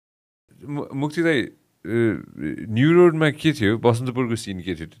मुक्ति दाइ न्यू रोडमा के थियो बसन्तपुरको सिन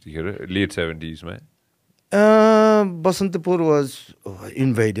के थियो त्यतिखेर लेट 70s मा बसन्तपुर वाज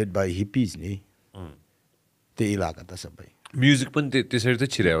इन्भाइटेड बाई हिप्पिज नि त्यो इलाका त सबै म्युजिक पनि त्यसरी त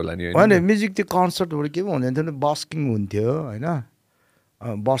छिरायो होला नि होइन म्युजिक त्यो कन्सर्टहरू के पो हुँदैन थियो बस्किङ हुन्थ्यो होइन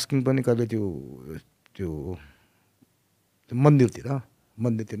बस्किङ पनि कहिले त्यो त्यो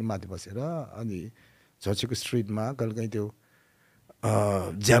मन्दिरतिर माथि बसेर अनि झर्सीको स्ट्रिटमा कहिले काहीँ त्यो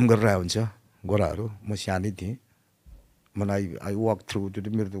ज्याम गरेर हुन्छ गोराहरू म सानै थिएँ मलाई आई वक थ्रु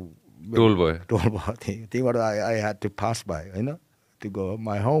त्यो मेरो त टोल भयो त्यहीबाट आई ह्याड टु पास भयो होइन त्यो गो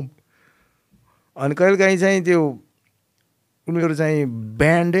माई होम अनि कहिले काहीँ चाहिँ त्यो उनीहरू चाहिँ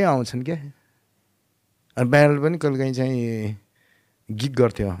ब्यान्डै आउँछन् क्या अनि ब्यान्ड पनि कहिले काहीँ चाहिँ गीत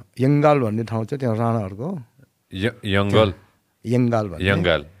गर्थ्यो यङ्गाल भन्ने ठाउँ छ त्यहाँ राणाहरूको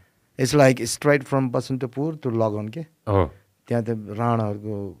यङ्गाल it's like straight from Basantapur to लगन के हो त्यहाँ त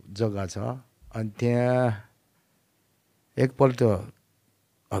राणाहरूको जग्गा छ अनि त्यहाँ एकपल्ट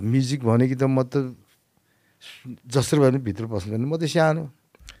म्युजिक भने कि त म त जसरी भए पनि भित्र पस्नु म त सानो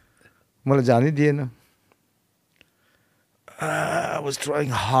मलाई जानै दिएन आई वाज ट्राइङ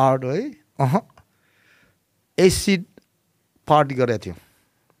हार्ड है एसिड पार्टी गरेको थियो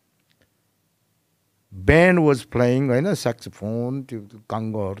ब्यान्ड वाज प्लेइङ होइन सेक्सोफोन त्यो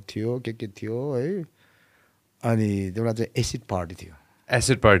काङ्गोहरू थियो के थियो है अनि एउटा चाहिँ एसिड पार्टी थियो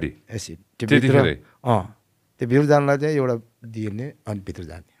एसिड त्यो भित्र त्यो भित्र जानलाई चाहिँ एउटा दिने अनि भित्र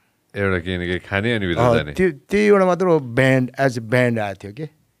जाने एउटा के खाने अनि भित्र जाने त्यही एउटा मात्र ब्यान्ड एज अ ब्यान्ड आएको थियो कि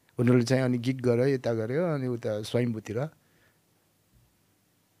उनीहरूले चाहिँ अनि गीत गर्यो यता गऱ्यो अनि उता स्वयम्भूतिर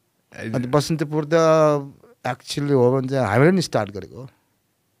अन्त बसन्तपुर त एक्चुअली हो भने चाहिँ हामीले नि स्टार्ट गरेको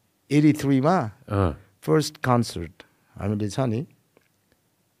 83 मा फर्स्ट कन्सर्ट हामीले छ नि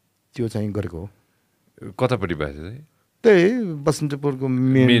त्यो चाहिँ गरेको कतापट्टि भएको थियो त्यही बसन्तपुरको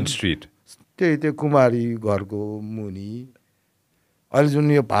मेन स्ट्रिट त्यही त्यो कुमारी घरको मुनि अहिले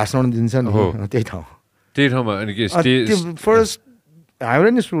जुन यो भाषण दिन्छ नि त्यही ठाउँमा अनि के स्टेज फर्स्ट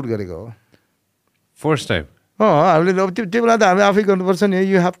हामीले नि सुट गरेको हो फर्स्ट टाइम हामीले अब त्यो बेला त हामी आफै गर्नुपर्छ नि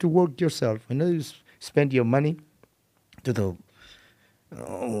you have to work your self होइन यु स्पेन्ड योर मनी त्यो त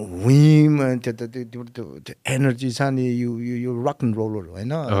whim त्यो एनर्जी छ नि यु रक एन्ड रोलर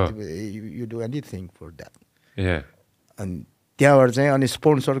होइन you do anything for that अनि त्यहाँबाट चाहिँ अनि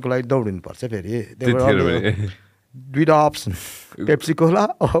स्पोन्सरको लागि दौडिनुपर्छ फेरि दुईवटा option Pepsi Cola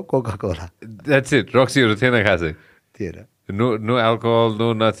Coca Cola that's it रक्सीहरू थिएन खासै थिएन no alcohol no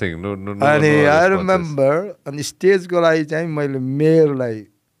nothing no अनि आई रिमेम्बर अनि स्टेजको लागि चाहिँ मैले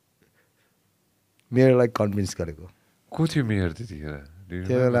मेयरलाई कन्भिन्स गरेको को थियो मेयर त्यतिखेर त्यो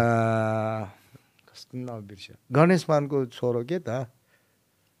बेला कस्तो नाम बिर्स्यो गणेश मानको छोरो के त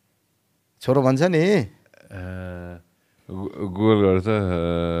छोरो भन्छ नि गुगल गर्छ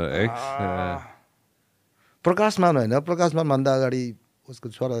प्रकाशमान होइन प्रकाशमान भन्दा अगाडि उसको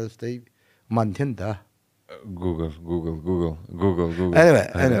छोरा जस्तै मान्थ्यो नि त गुगल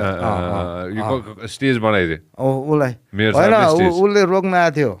स्टेज बनाइदियो उसलाई होइन उसले रोक्न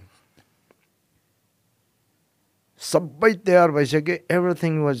आएको थियो सबै तयार भइसक्यो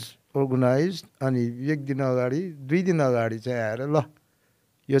एभ्रिथिङ वाज अर्गनाइज अनि 1 दिन अगाडि 2 दिन अगाडि चाहिँ आएर ल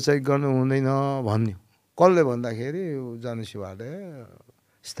यो चाहिँ गर्नु हुँदैन भन्यो कसले भन्दाखेरि जनसेवाले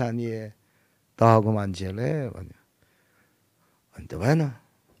स्थानीय तहको मान्छेले भन्यो अनि त भएन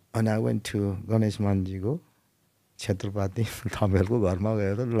अनि आई वेन्ट टु गणेश मानजीको क्षेत्रपाती थमेलको घरमा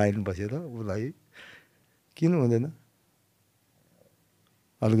गएर लाइन बसेर उसलाई किन हुँदैन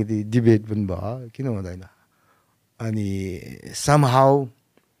अलिकति डिबेट पनि भयो किन हुँदैन अनि समहाउ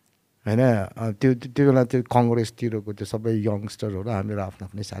होइन त्यो बेला त्यो कङ्ग्रेसतिरको त्यो सबै यङ्स्टरहरू हामीहरू आफ्नो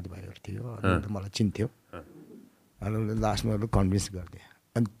आफ्नै साथीभाइहरू थियो अनि मलाई चिन्थ्यो अनि उसले लास्टमा कन्भिन्स गरिदिएँ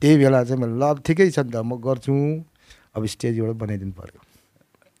अनि त्यही बेला चाहिँ मैले ल ठिकै छ नि त म गर्छु अब स्टेज एउटा बनाइदिनु पऱ्यो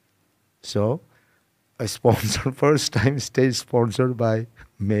so sponsor first time stage sponsored by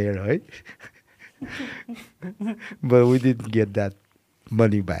mayor है but we didn't get that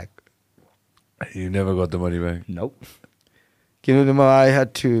money back You never got the money back? No. किनभने म I had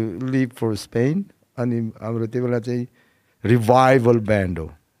to leave for Spain अनि हाम्रो त्यो बेला चाहिँ रिभाइभल ब्यान्ड हो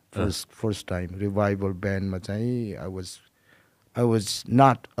फर्स्ट टाइम रिभाइभल ब्यान्डमा चाहिँ I was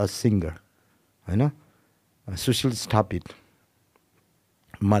not a singer होइन सुशील स्थापित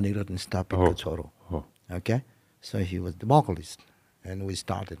मानिरत्न स्थापितको छोरो okay so he was the vocalist and we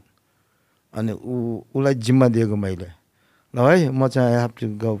started अनि उसलाई जिम्मा दिएको मैले ल है म चाहिँ I have to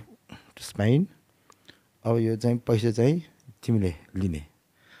go to Spain अब यो चाहिँ पैसा चाहिँ तिमीले लिने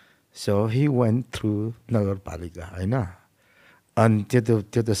सो हि वेन्ट थ्रु नगरपालिका होइन अनि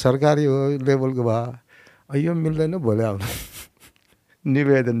त्यो त सरकारी हो लेभलको भयो यो मिल्दैन भोलि आउनु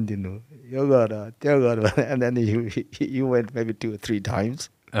निवेदन दिनु यो गर त्यो गर and then he went maybe 2 or 3 times.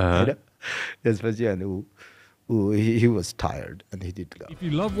 होइन त्यसपछि अनि he was tired and he did go. If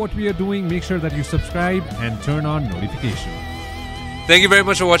you love what we are doing, make sure that you subscribe and turn on notifications. Thank you very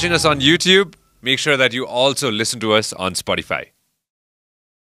much for watching us on YouTube. Make sure that you also listen to us on Spotify.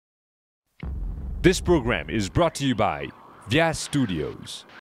 This program is brought to you by Vyas Studios.